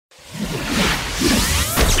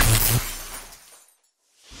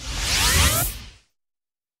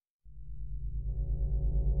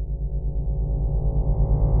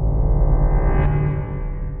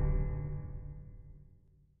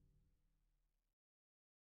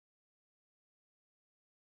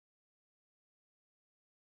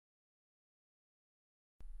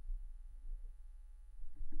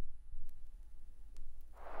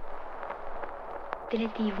دل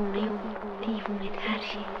دیوونه و دیوونه تر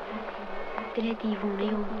شه، دل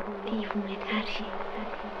دیوونه و دیوونه تر شه،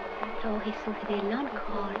 تا حسوت دلان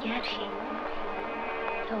کارگر شه،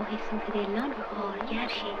 تا حسوت دلان کارگر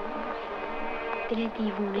شه، دل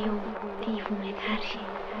دیوونه و دیوونه تر شه،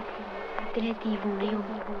 دل دیوونه و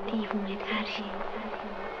دیوونه تر شه،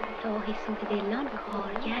 تا حسوت دلان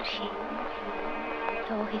کارگر شه،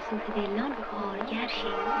 تا حسوت دلان کارگر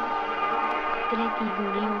شه، دل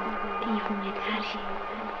دیوونه و دیوونه تر شه،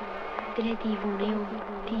 دل دیوونه و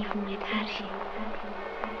دیوونه تر شه،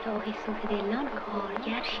 تا حسوت دلان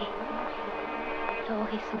کارگر شه، تا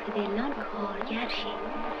حسوت دلان کارگر شه.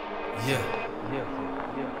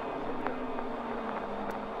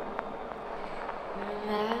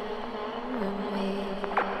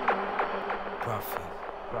 Prophet,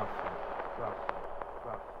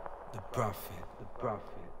 the prophet, the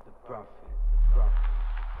prophet, the prophet, the prophet,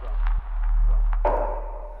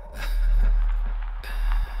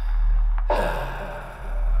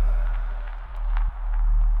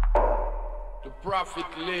 the prophet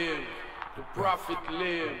live, the prophet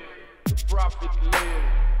live, the prophet live,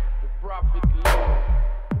 the prophet live,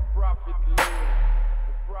 the prophet live,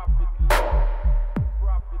 the prophet live, the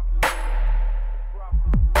prophet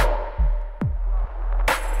live,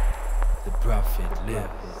 the prophet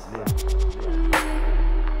lives.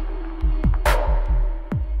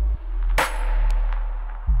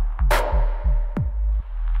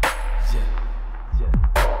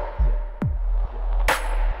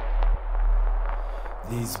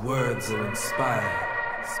 These words are inspired.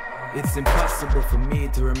 It's impossible for me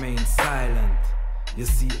to remain silent. You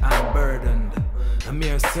see, I'm burdened, a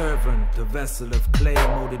mere servant, a vessel of clay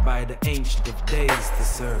molded by the Ancient of Days to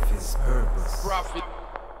serve his purpose. prophet.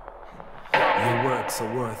 Your works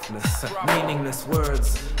are worthless, meaningless words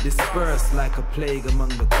dispersed like a plague among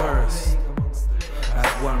the cursed.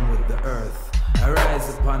 At one with the earth, I rise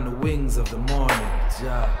upon the wings of the morning.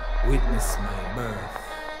 Jah, witness my birth.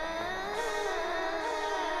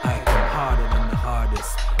 I come harder than the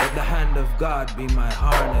hardest. Let the hand of God be my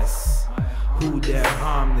harness. Who dare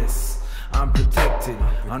harm this? I'm protected,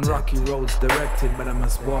 on rocky roads directed, but I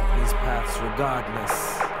must walk these paths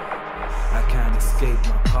regardless. I can't escape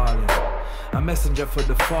my calling. A messenger for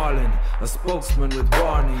the fallen, a spokesman with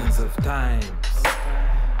warnings of times.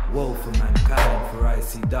 Woe for mankind, for I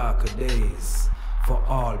see darker days, for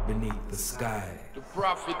all beneath the sky. The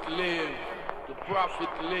prophet live, the prophet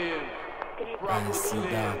live. I see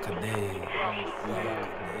darker days,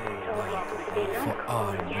 for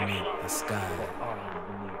all beneath the sky.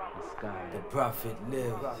 The prophet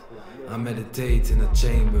lives. I meditate in a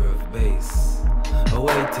chamber of bass,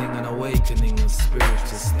 awaiting an awakening of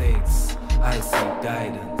spiritual states. I seek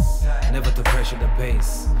guidance, never to pressure the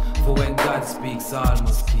pace. For when God speaks, all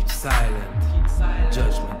must keep silent.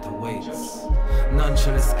 Judgment awaits. None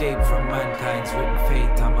shall escape from mankind's written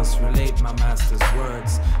fate. I must relate my master's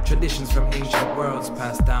words, traditions from ancient worlds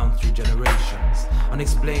passed down through generations,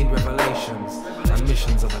 unexplained revelations, and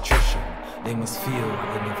missions of attrition. They must feel what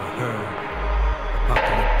they never heard.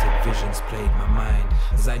 Apocalyptic visions plague my mind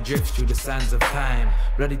as I drift through the sands of time.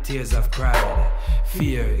 Bloody tears I've cried.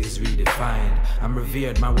 Fear is redefined. I'm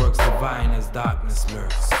revered, my works divine as darkness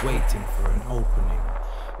lurks, waiting for an opening,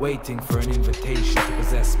 waiting for an invitation to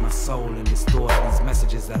possess my soul and distort these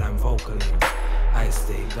messages that I'm vocaling. I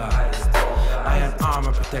stay guarded. Iron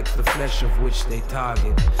armor protects the flesh of which they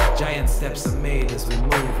target. Giant steps are made as we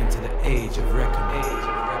move into the age of reckoning.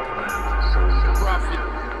 Prophet,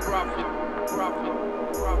 prophet, prophet,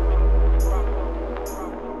 prophet, prophet.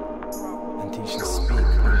 And he shall speak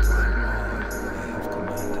unto them all that I have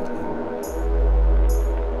commanded him.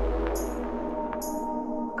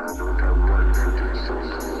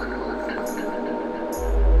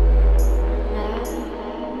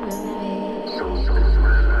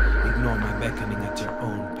 Ignore my beckoning at your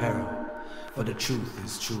own peril, for the truth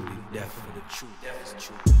is truly death. For the truth is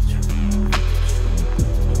truly death.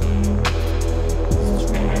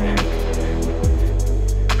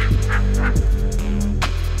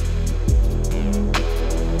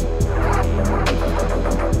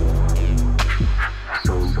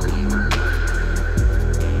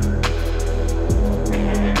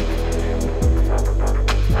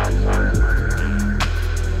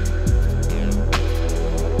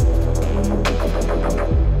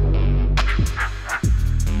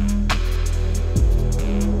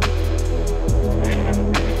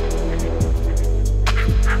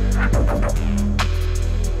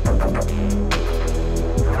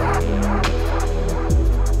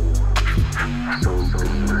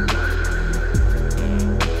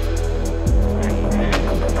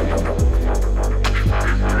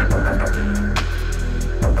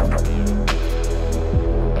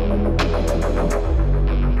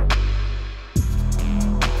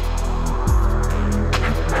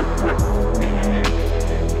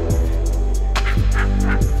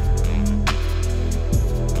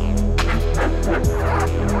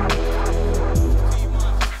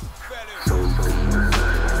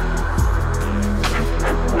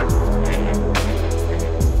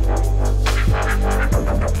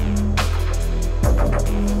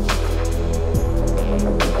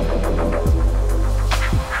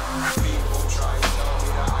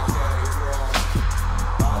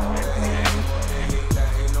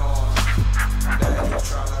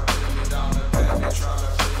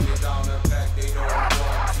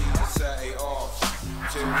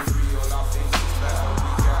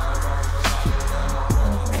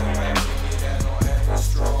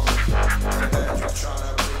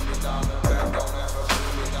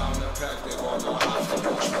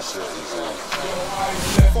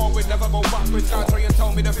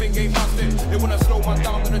 one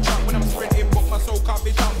down on the track when I'm sprinting, but my soul can't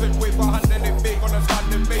be jumping with a hand and it big on a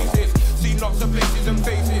standing basis. Seen lots of places and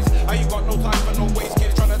faces. I ain't got no time for no waste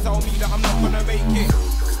kids trying to tell me that I'm not gonna make it.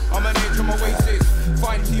 I'm an age from Oasis.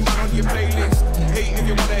 Find T-Man on your playlist. Hate if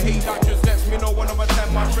you wanna hate, that just lets me know 1 over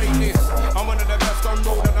 10 my rate list. I'm one of the best on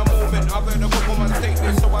road at the moment. I've heard a couple man state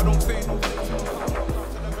this, so I don't say no.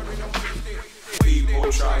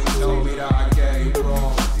 People try and tell me that I get it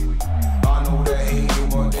wrong. I know they hate you,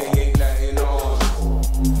 but they ain't letting on.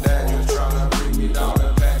 They're just trying to bring me down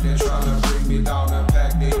the peg. They're trying to bring me down the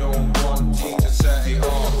peg. They don't want me to set it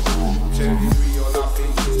off. Till you real, I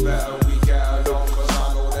think it's better we get along. Cause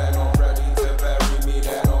I know they're not ready to bury me.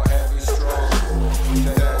 They're not heavy strong.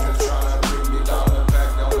 They're just trying to bring me down the peg.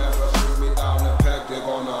 They'll never bring me down the peg. They're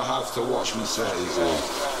gonna have to watch me set it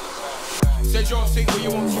off. Said you're sick when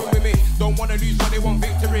you won't swim with me. Don't wanna lose but they want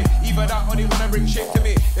victory. Either that or they wanna bring shit to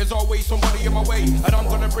me. There's always somebody in my way, and I'm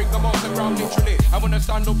gonna bring them off the ground literally. I wanna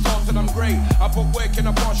stand up tall till I'm great. I put work in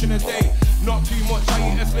a portion a day. Not too much, I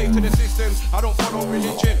ain't a slave to the system. I don't follow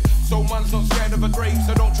religion. So man's not scared of a grave.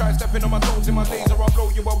 So don't try stepping on my toes in my days, or I'll blow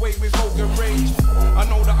you away with vocal rage. I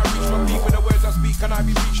know that I reach my peak with the words I speak, and I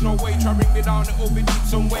be reached no way. Try bring me down, it'll be deep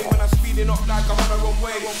some way. When I'm speeding up like I'm on the wrong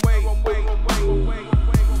way.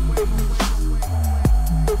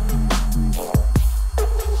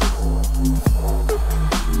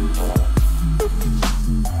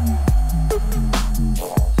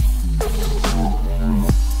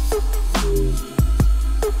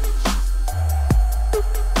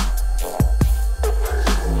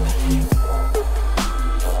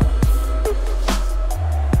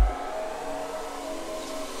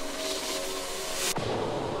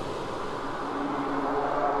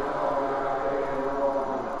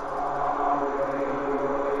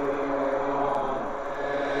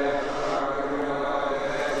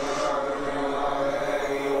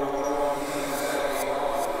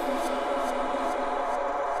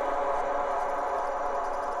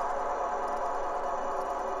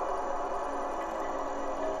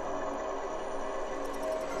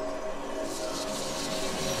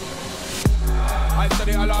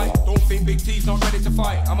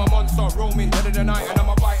 I'm a monster roaming dead of the night, and I'm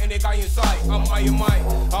a bite any guy inside. I'm iron mine,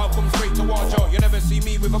 I'll come straight towards you. You never see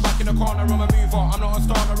me with a back in the corner. I'm a mover, I'm not a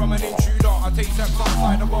starter, I'm an intruder. I take steps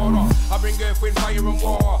outside the border. I bring earth, wind, fire and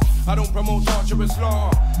water. I don't promote torture and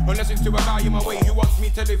slaughter, unless it's to a guy in my way who wants me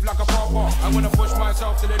to live like a pauper. I'm gonna push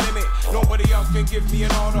myself to the limit. Nobody else can give me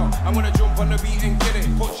an order. I'm gonna jump on the beat and get it.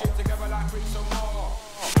 Put shit together like bring some more.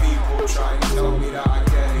 People try and tell me that I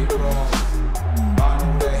get it wrong. I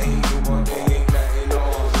know they hate you, but they ain't letting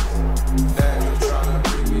on. They're just trying to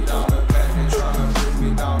bring me down the peg. They're trying to bring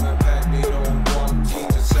me down the peg. They don't want me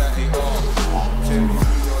to set it off. Till you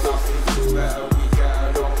real, I think it's better we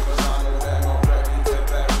get along. Cause I know they're not ready to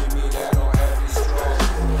bury me. They're not heavy strong.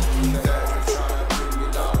 They're just trying to bring me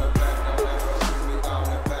down the peg. They'll never bring me down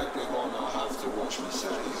the peg. They're gonna have to watch me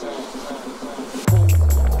set it off.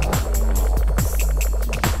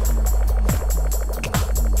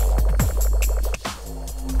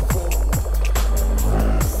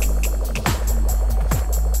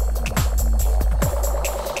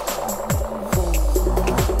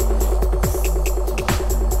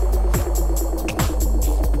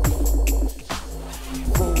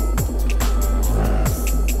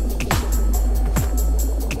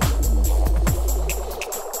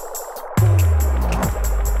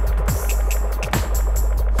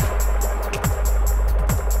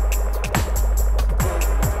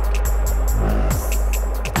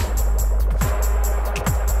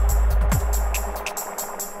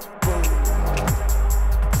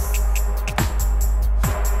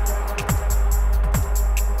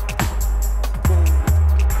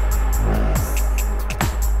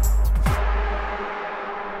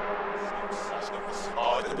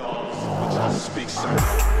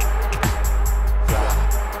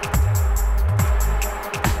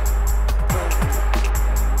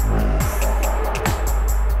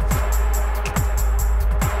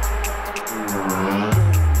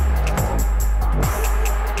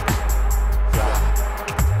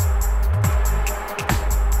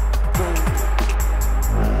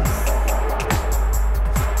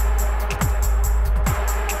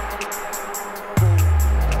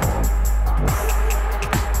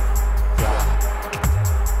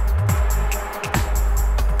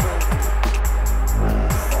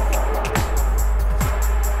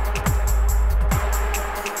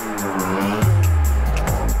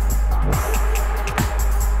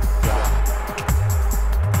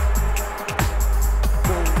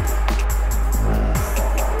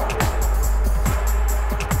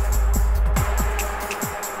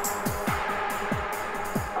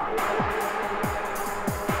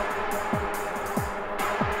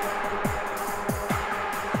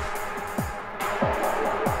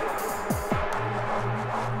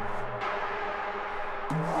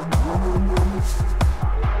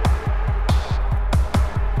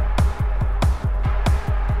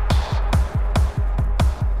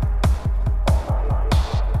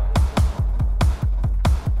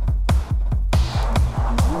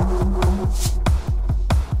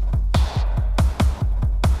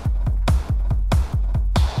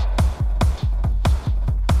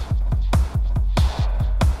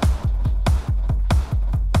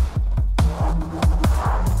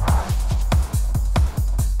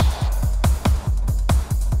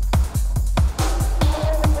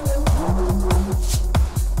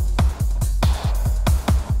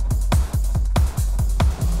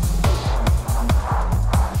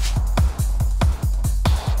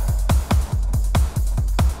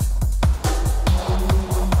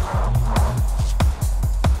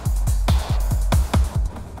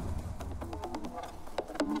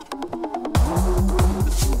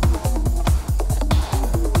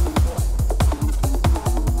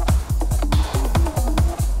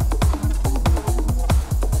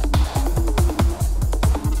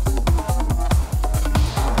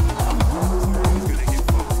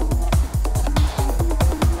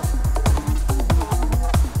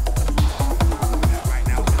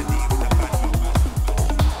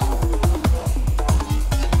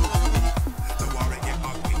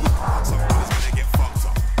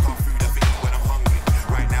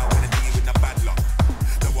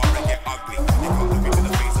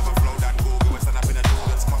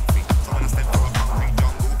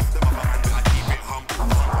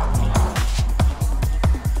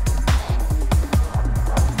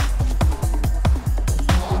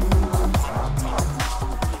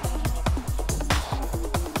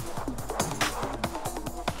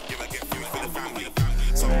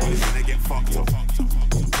 Somebody's gonna get fucked up.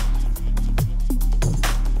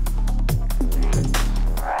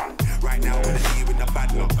 Right now I'm gonna leave with the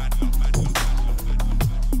bad luck.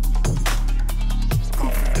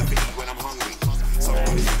 Can't food up and eat when I'm hungry.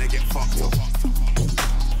 Somebody's gonna get fucked up.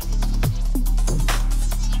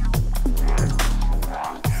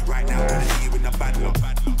 Right now I'm gonna leave with the bad luck.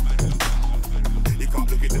 You can't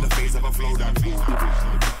look into the face of a Flowdan.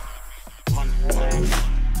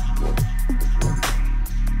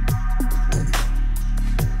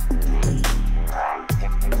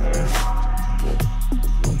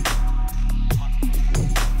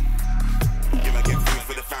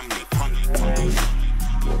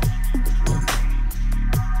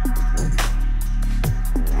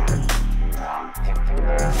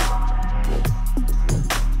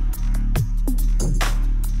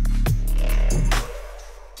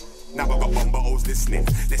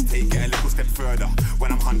 Let's take it a little step further.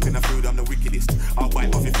 When I'm hunting the food, I'm the wickedest. I'll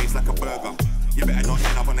wipe off your face like a burger. You better not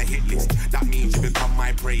end up on a hit list. That means you become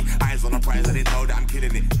my prey. Eyes on the prize, I didn't know that I'm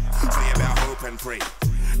killing it. So you better hope and pray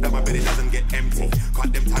that my belly doesn't get empty.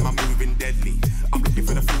 Cause them time I'm moving deadly. I'm looking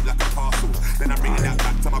for the food like a parcel. Then I'm bringing that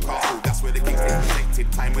back to my castle. That's where the kings stay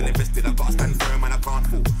protected. Time well invested, I gotta stand firm and I can't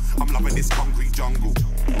fall. I'm loving this concrete jungle.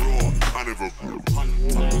 Raw, I never hunt.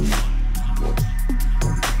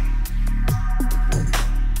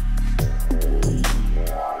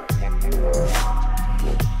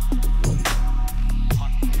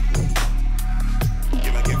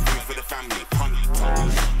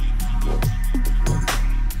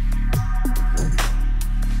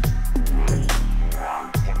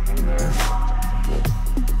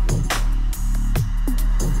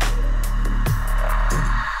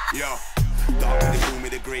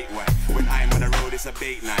 It's a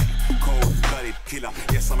bait night, cold-blooded killer.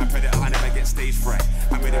 Yes, I'm a predator, I never get stage fright.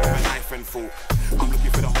 I'm ready with a knife and fork. I'm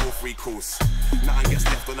looking for the whole free course. Nothing gets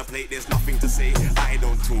left on the plate, there's nothing to say. I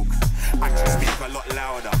don't talk, actions speak a lot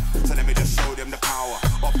louder. So let me just show them the power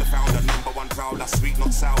of the founder, #1 prowler. Sweet,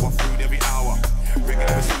 not sour, food every hour.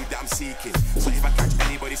 Regular is food that I'm seeking. So if I catch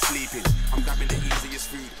anybody sleeping, I'm grabbing the easiest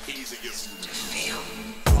food, easiest.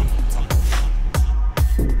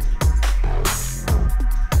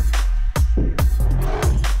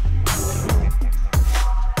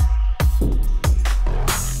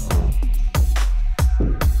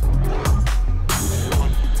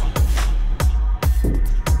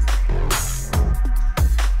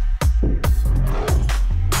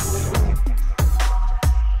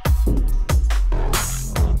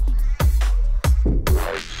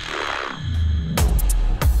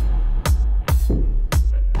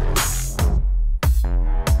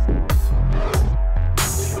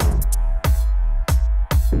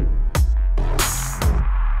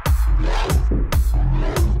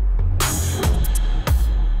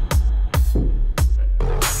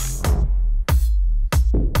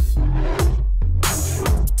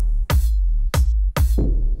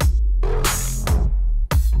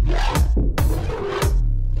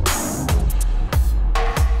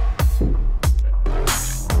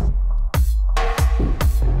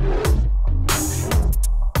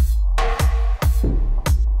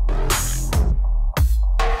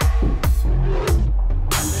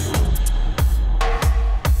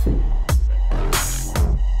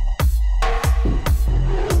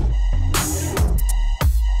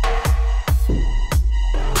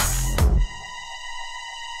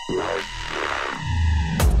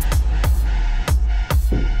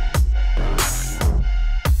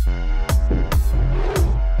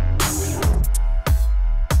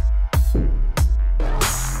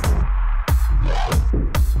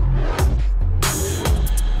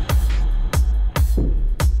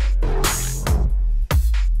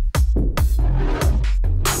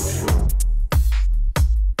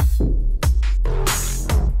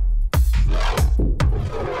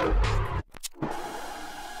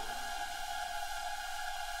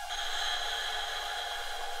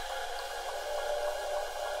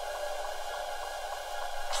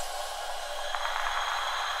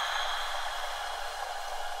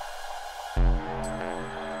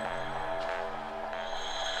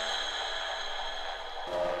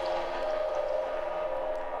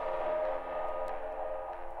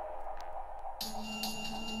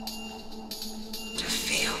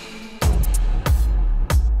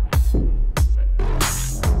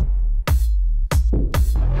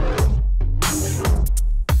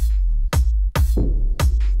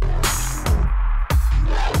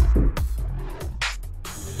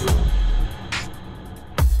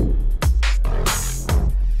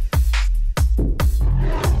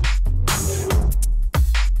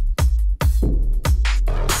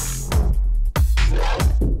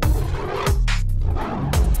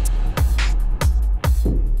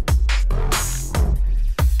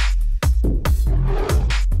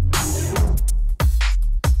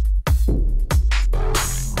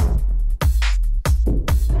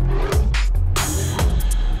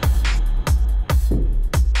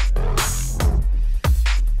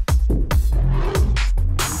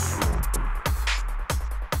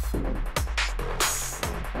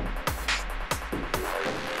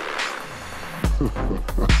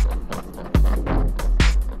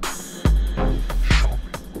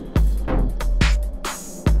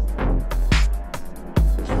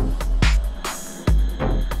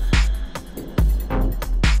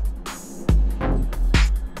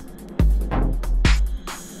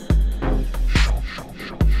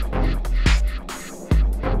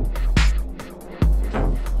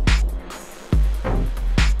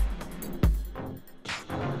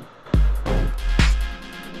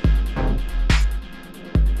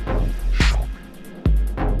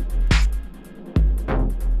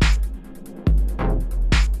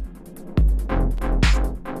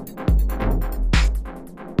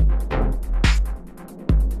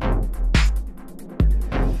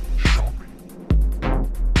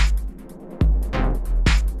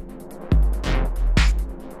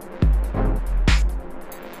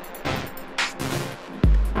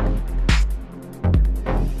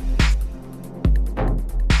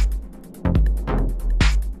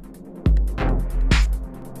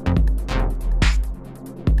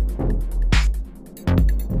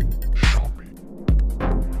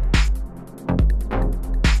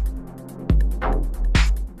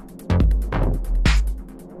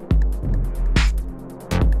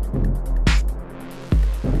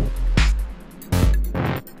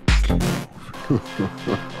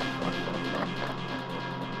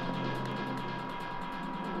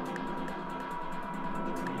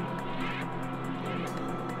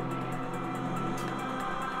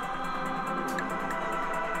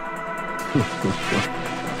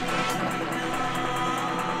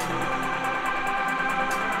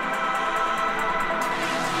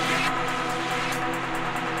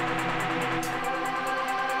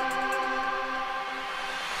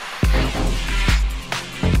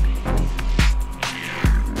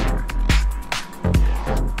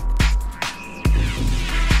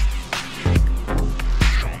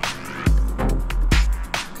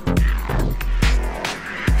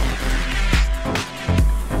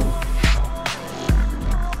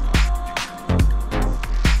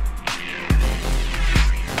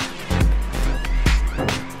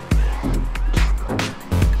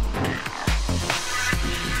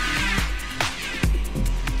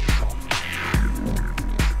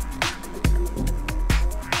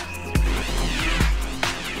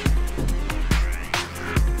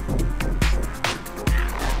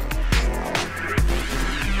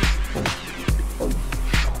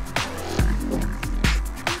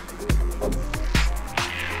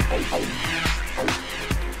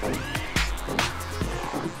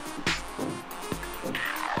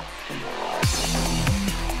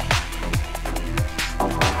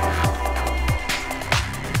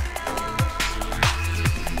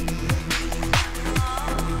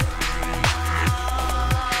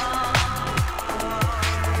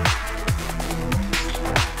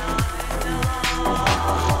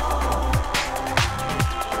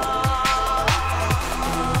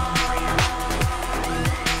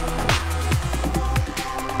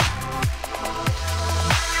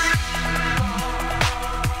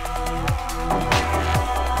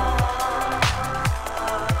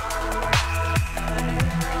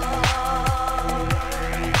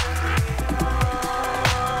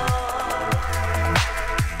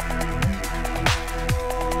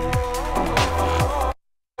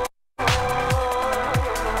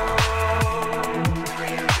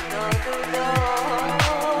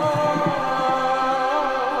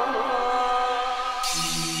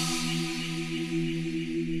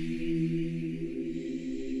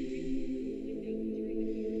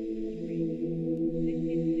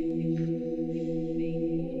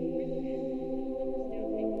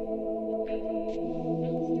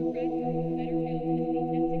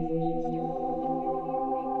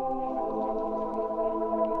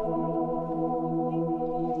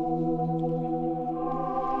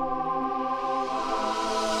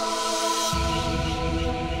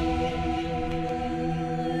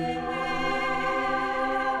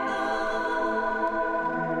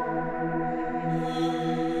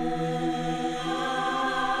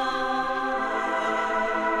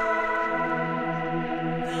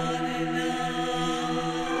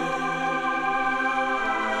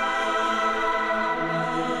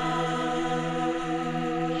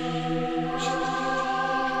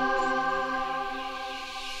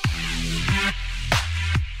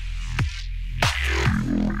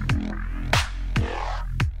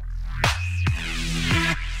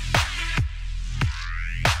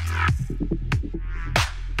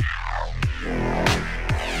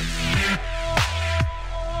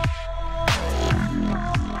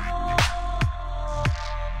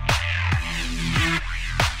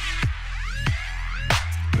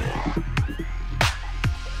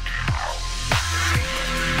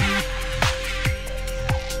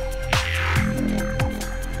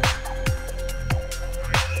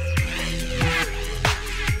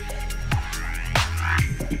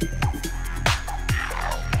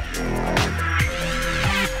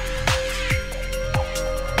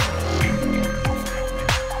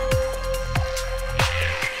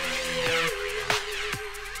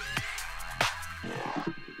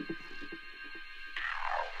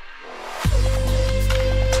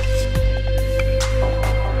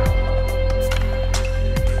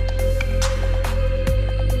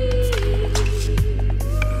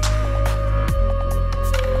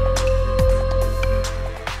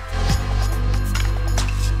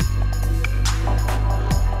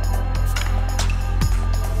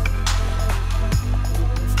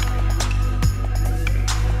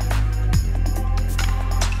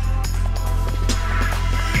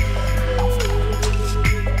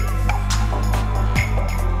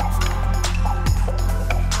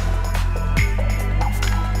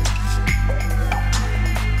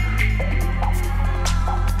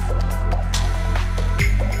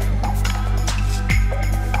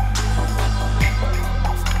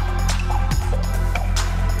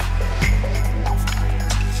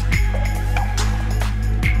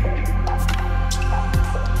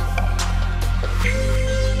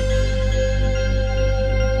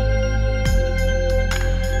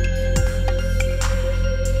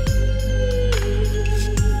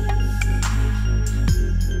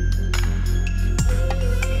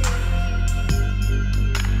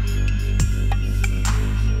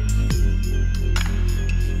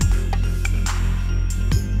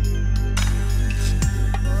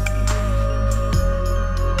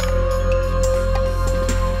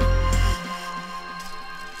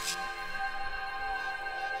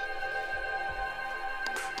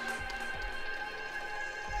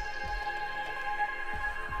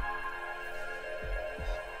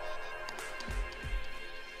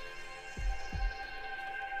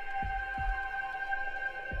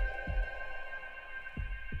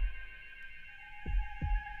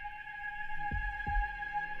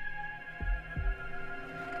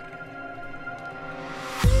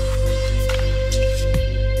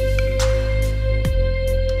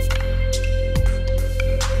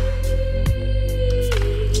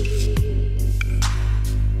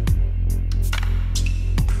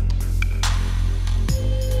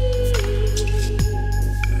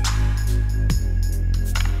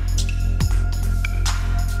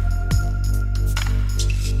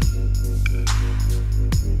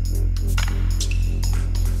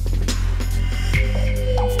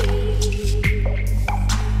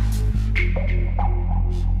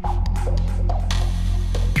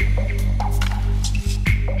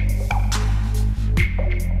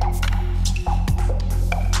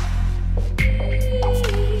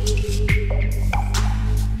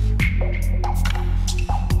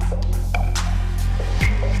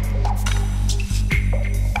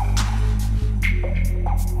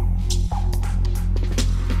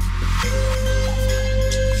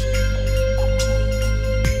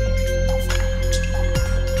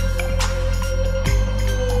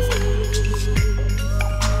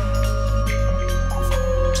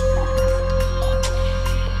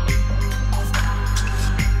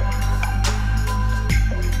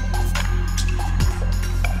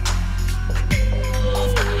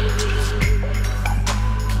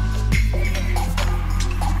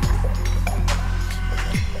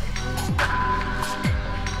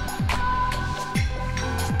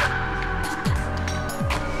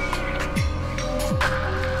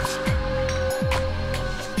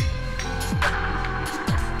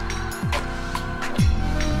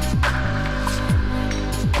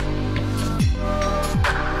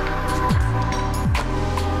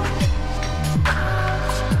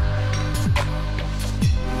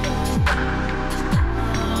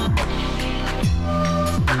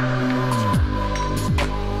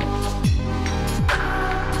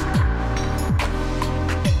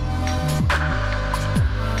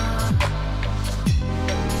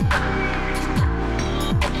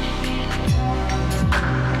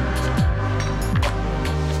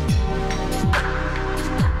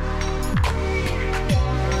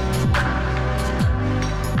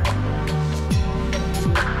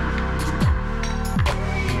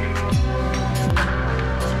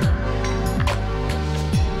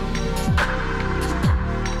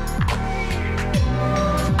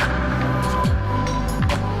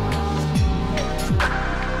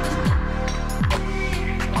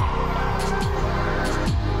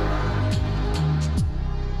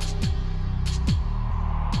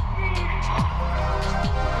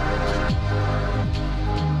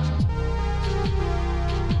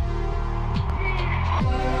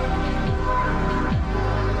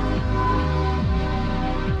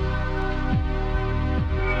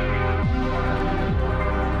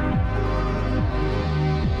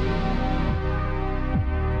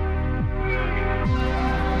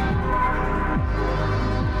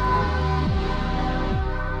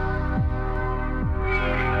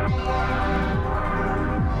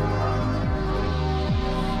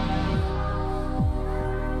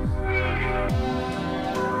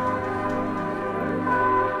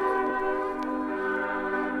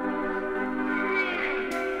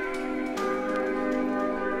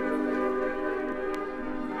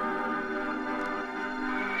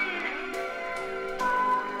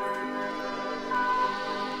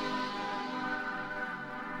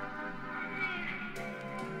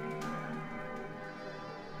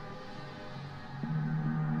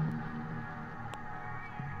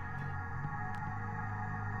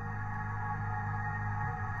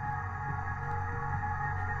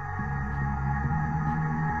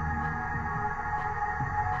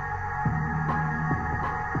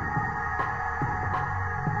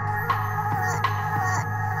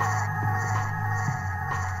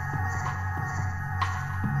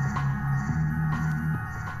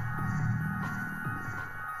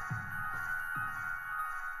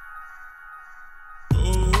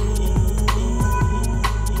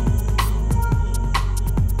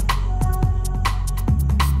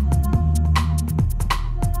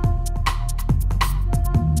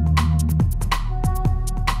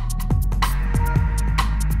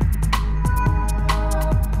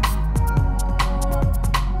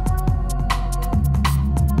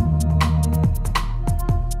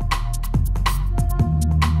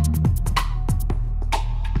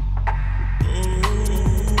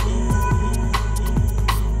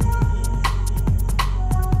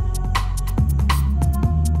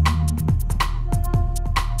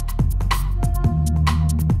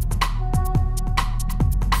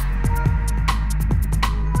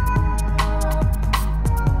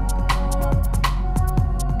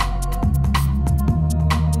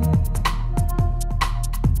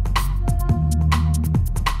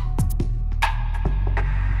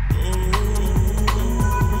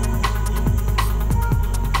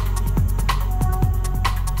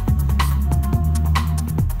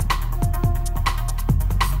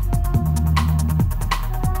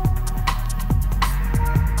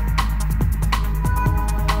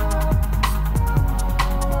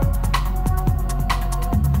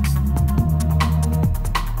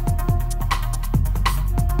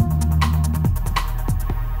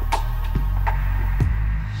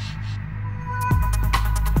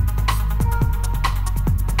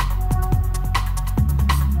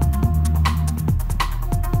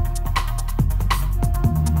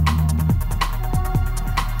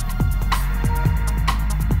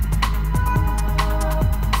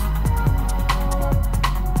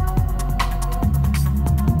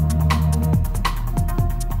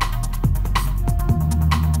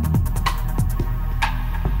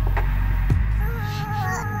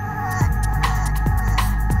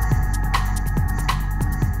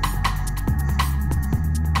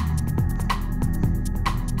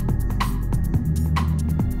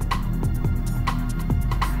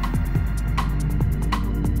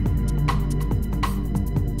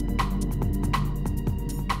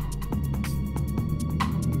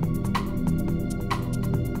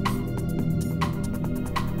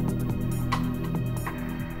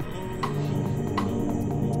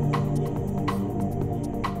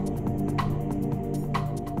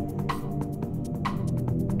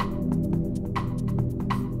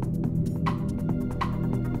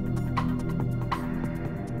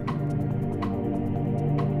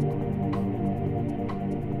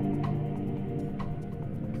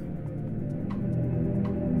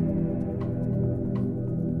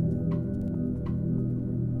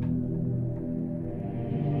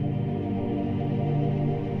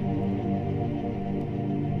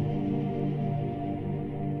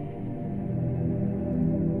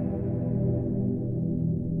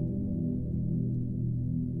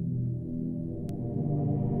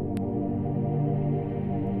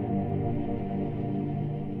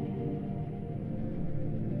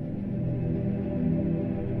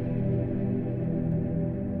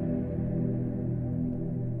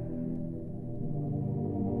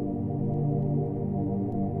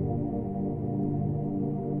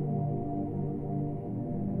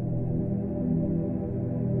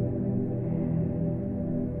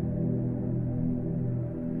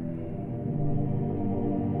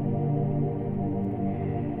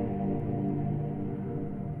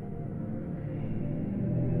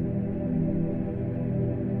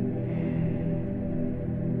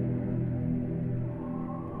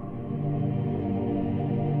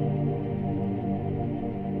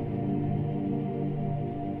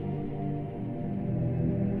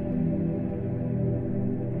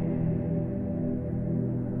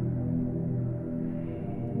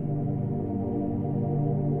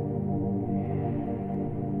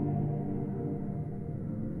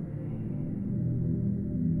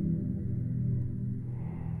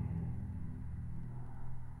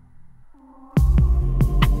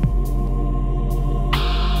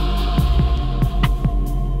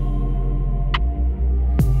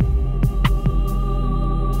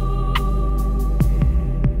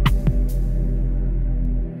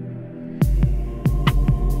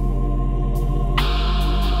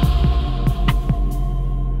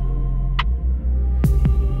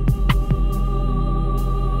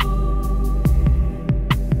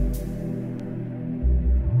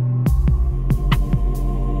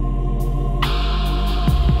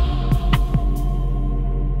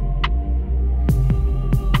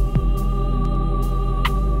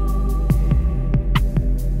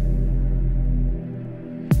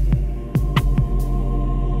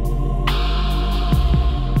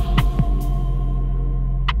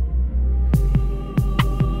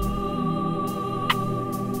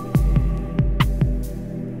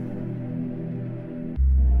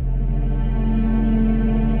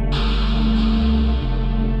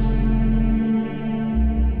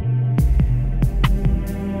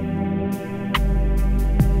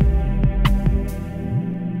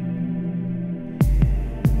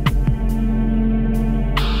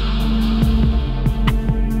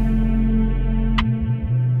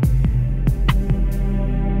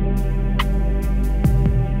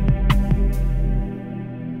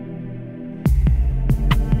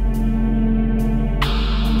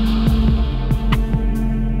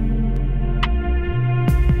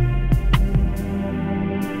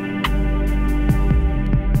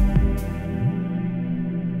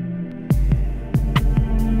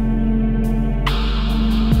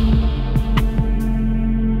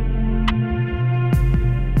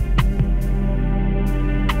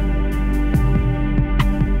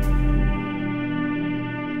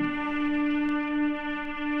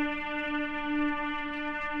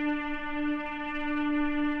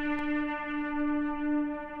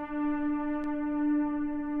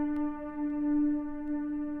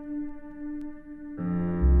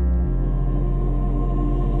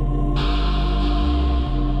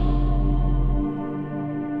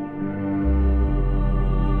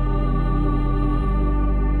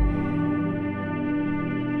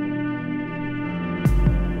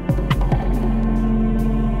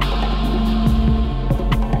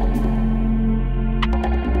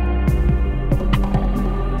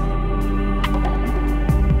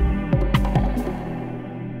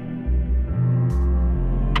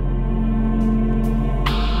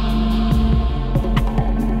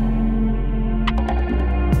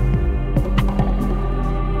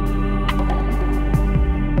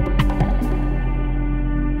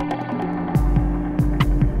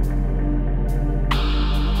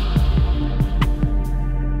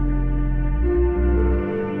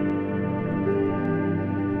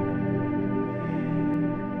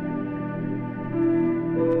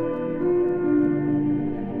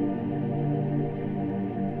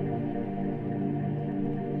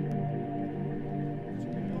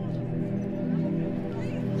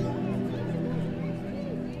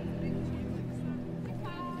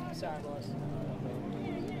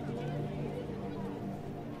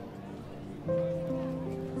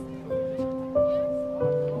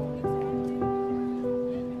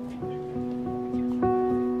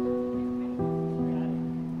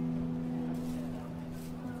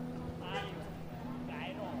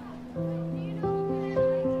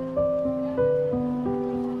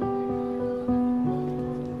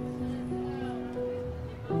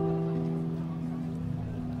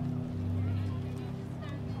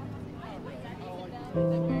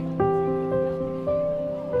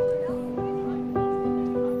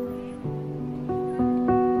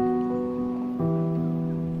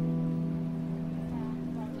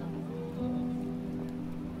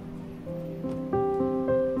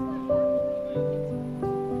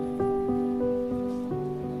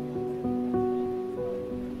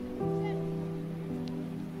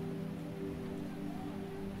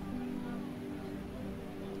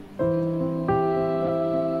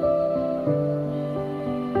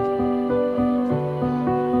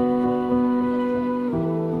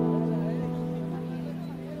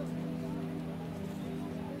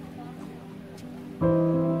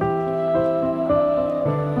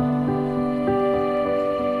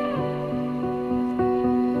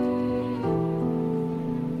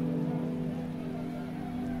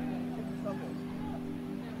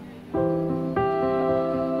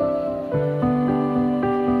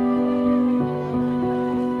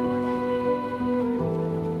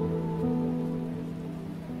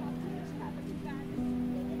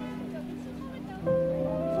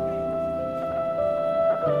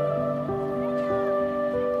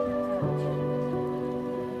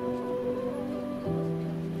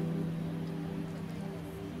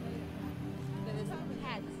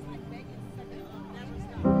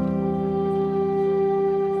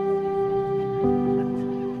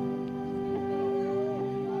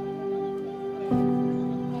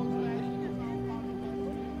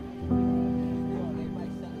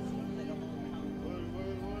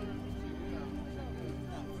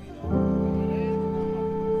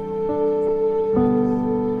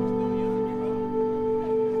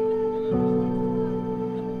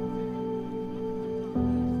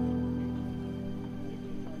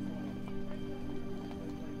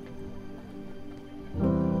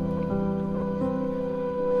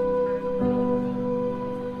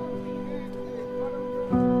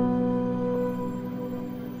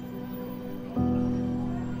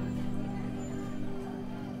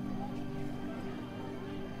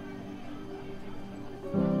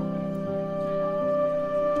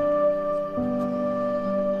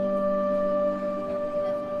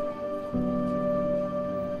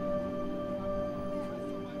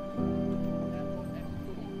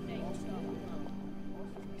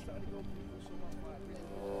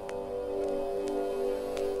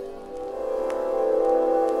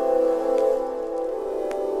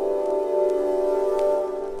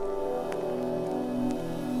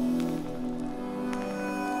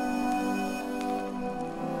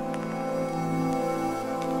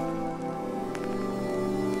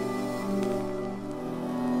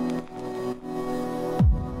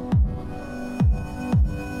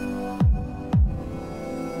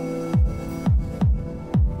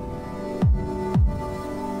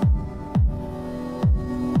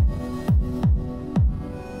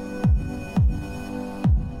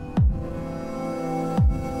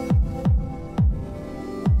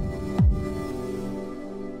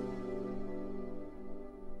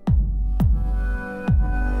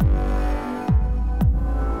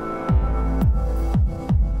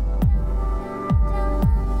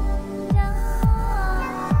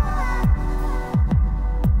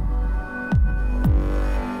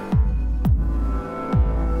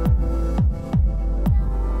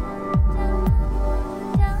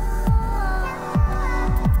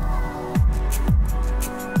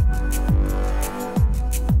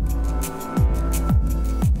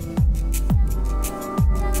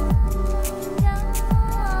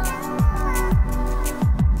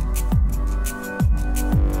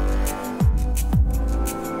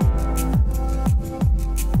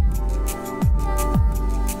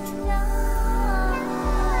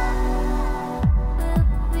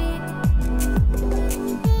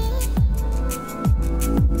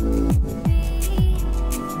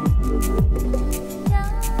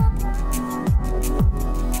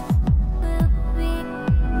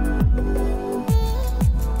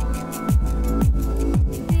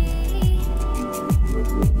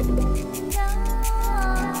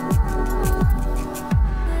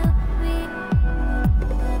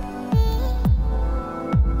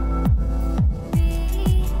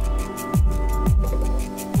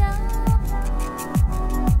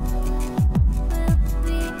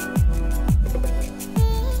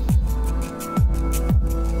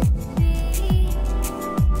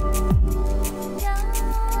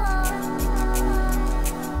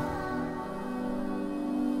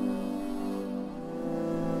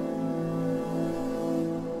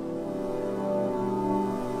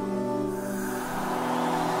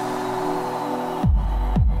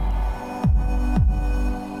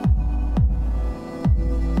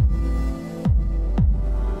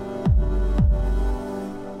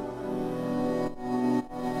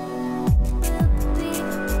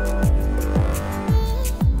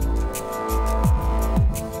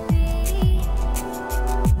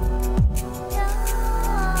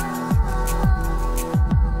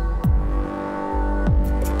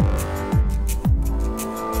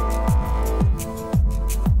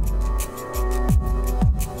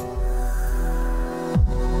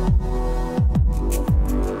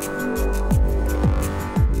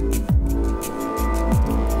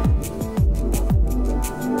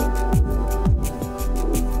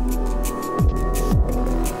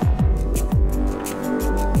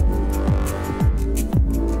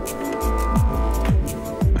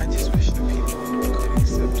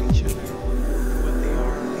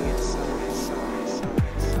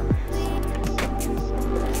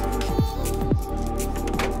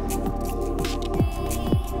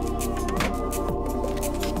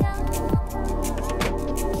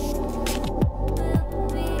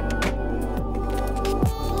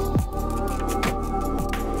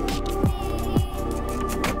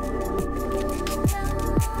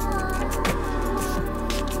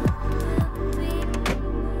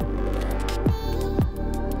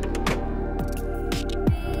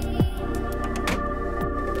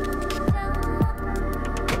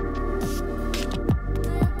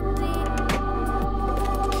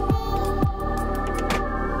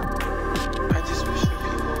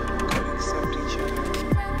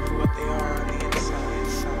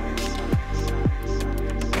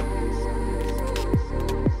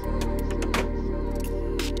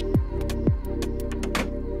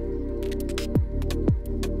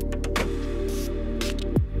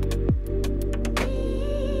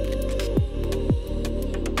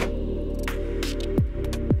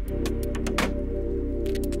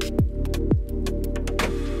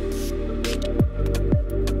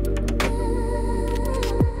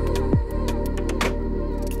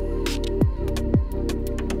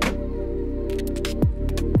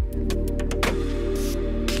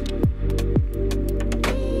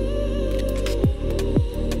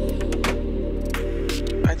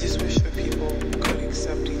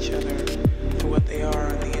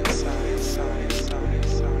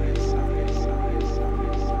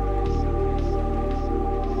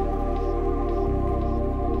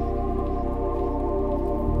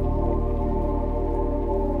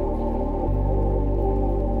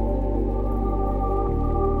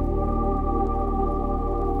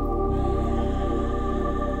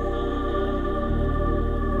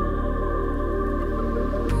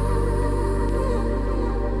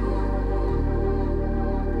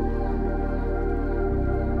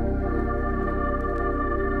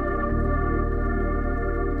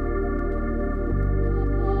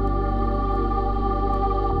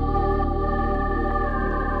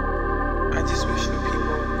 I just wish that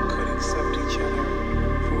people could accept each other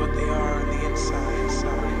for what they are on the inside.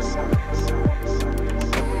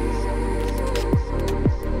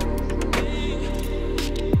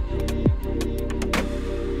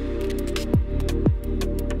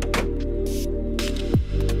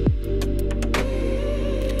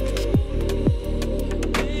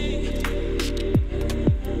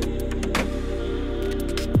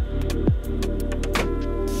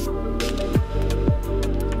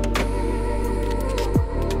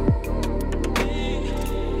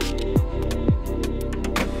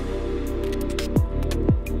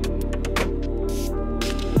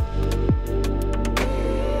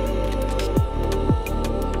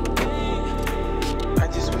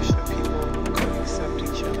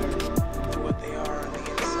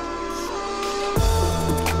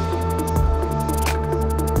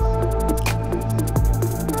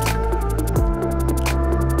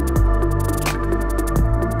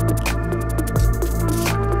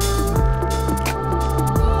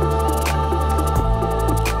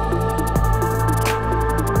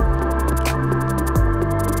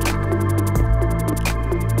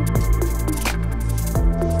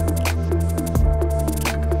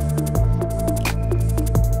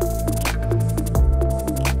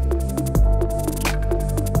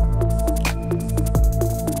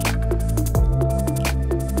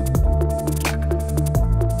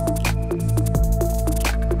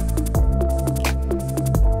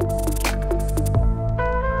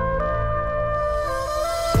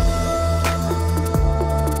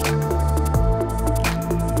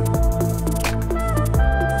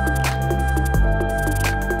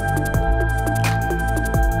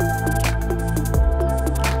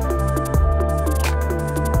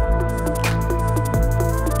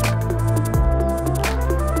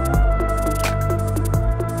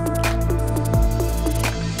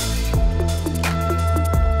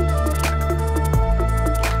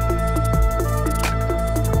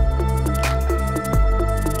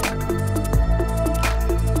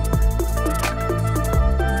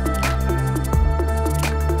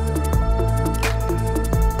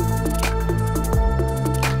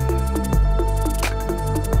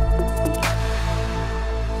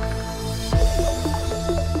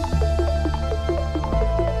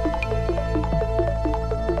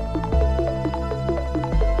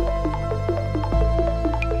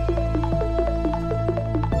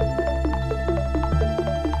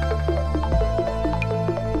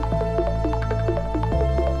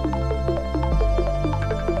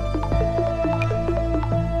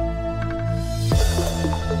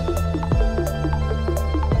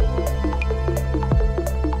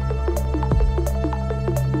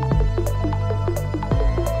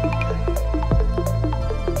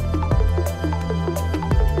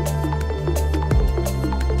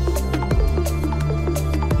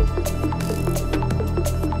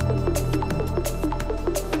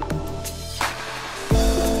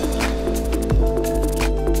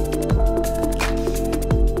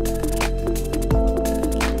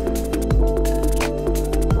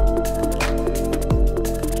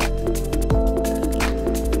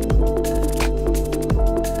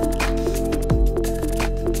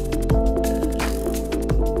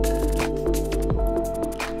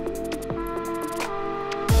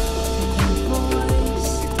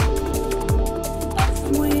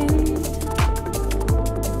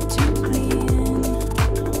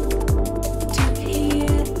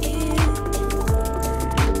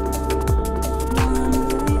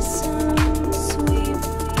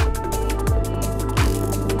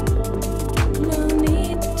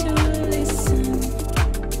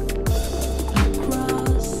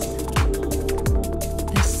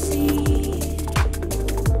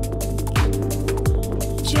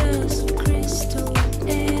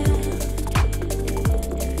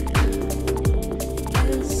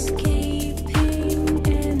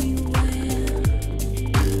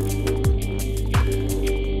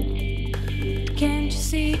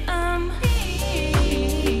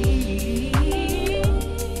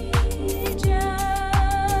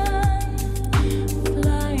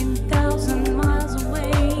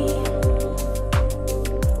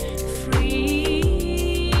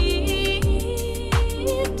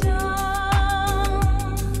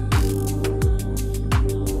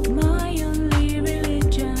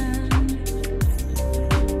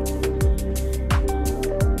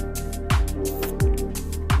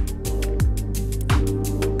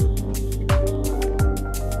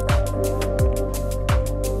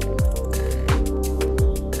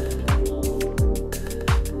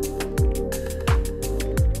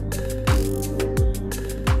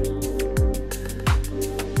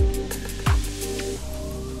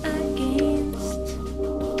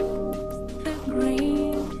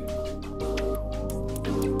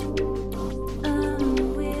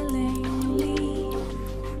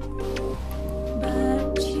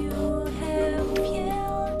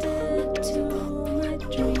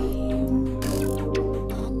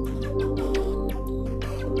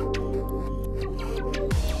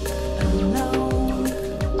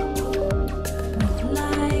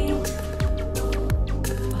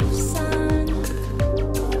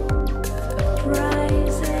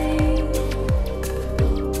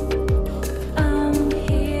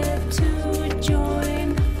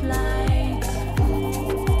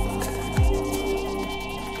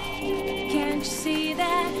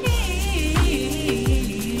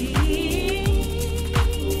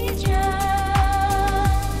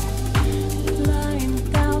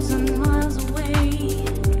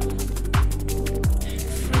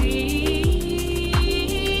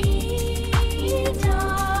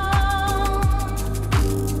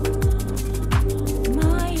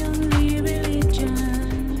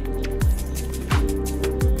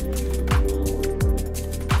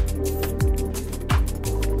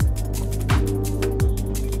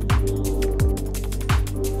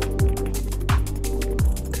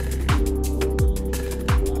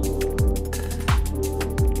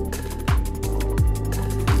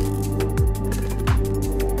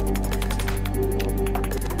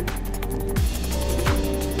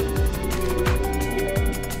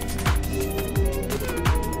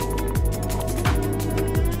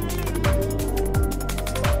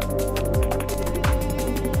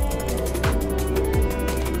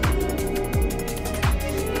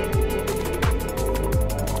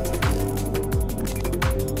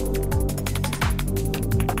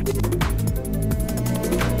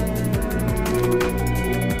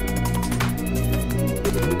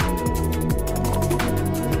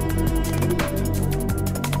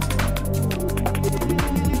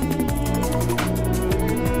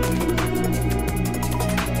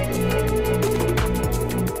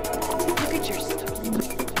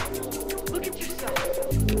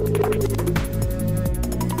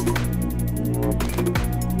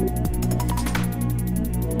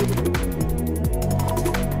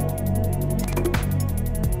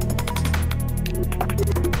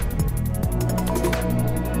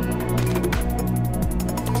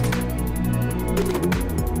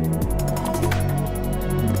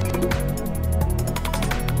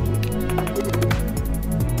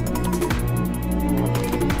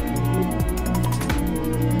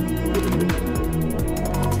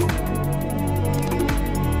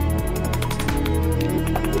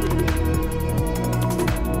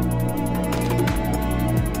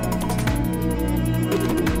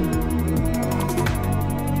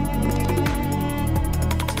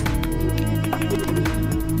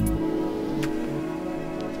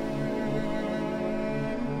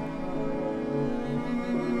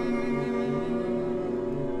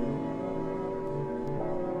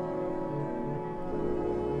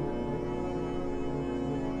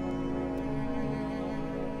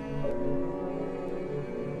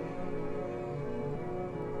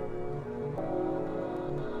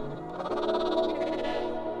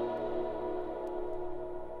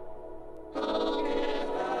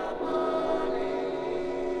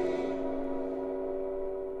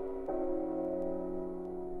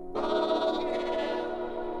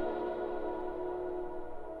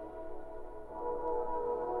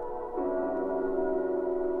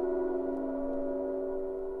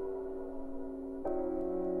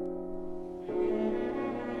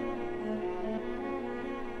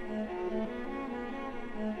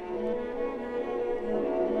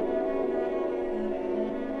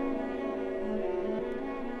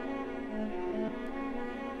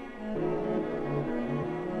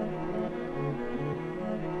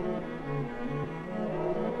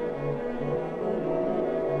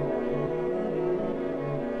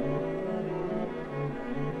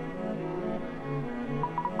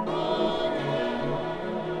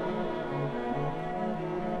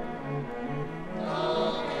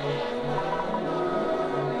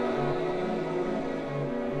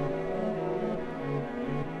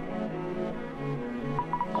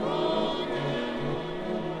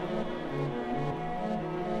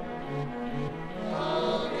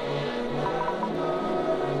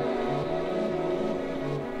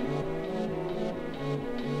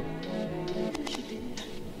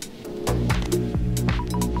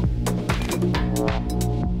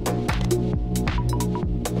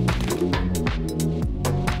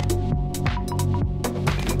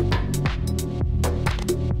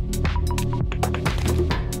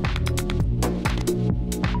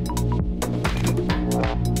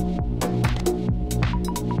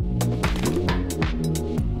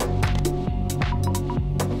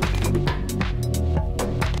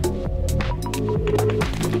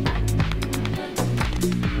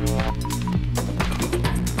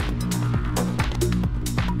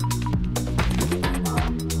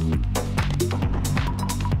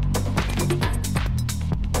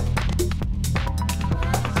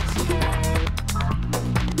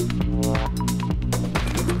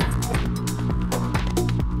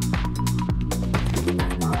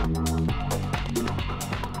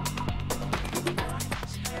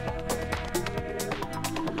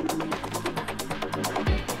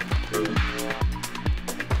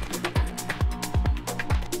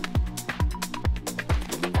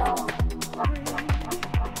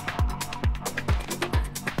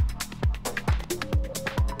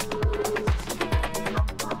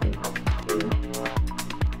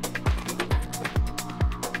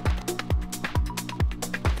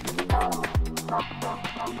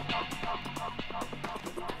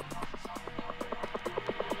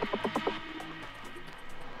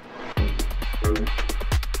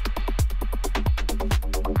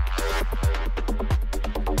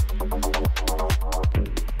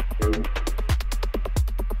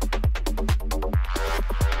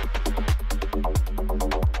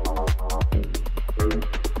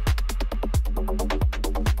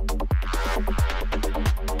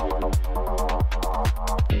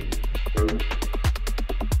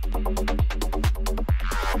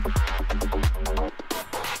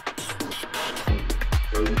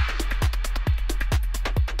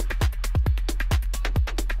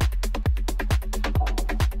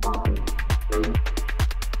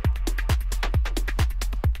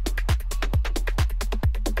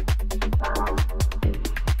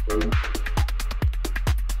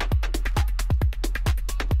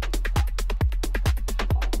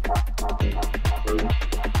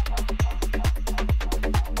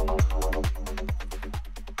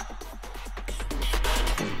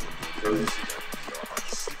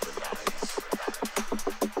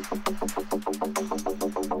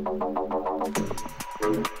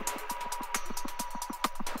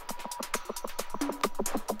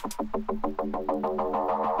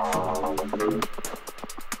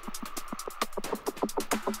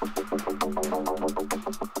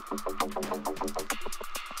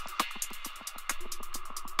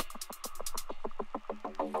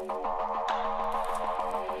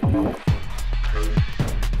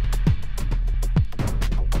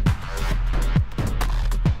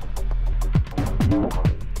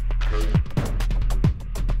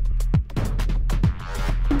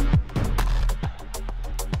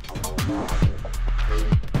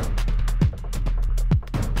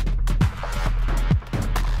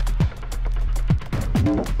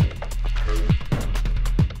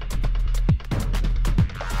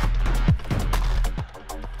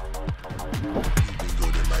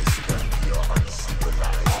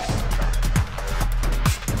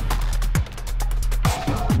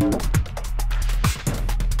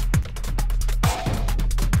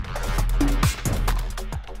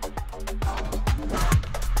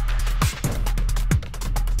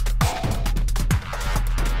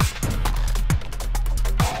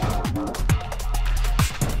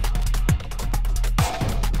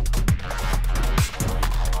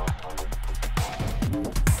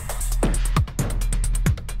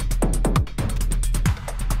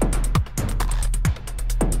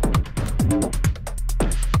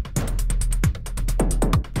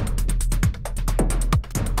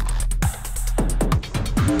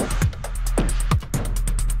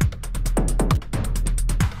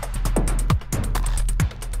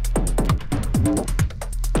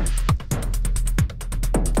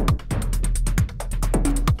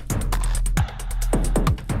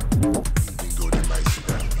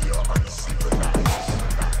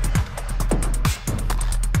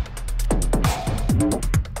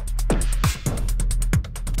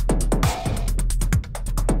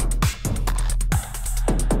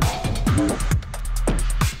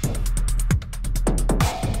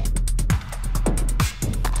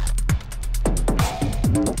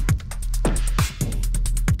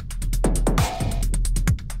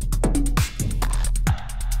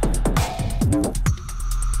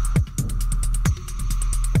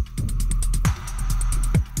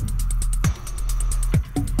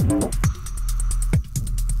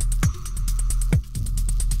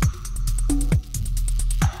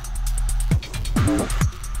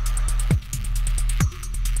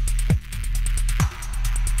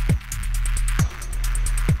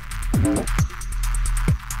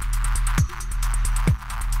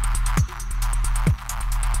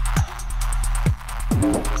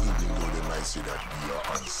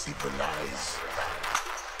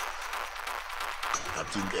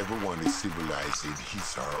 Civilized in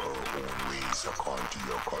his or her own ways according to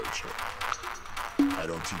your culture. I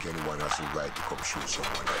don't think anyone has the right to come show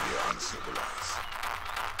someone that they're uncivilized.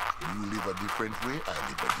 You live a different way, I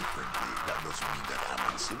live a different way. That doesn't mean that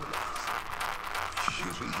I'm uncivilized.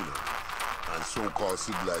 You know. And so-called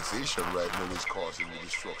civilization right now is causing the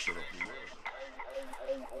destruction of the world.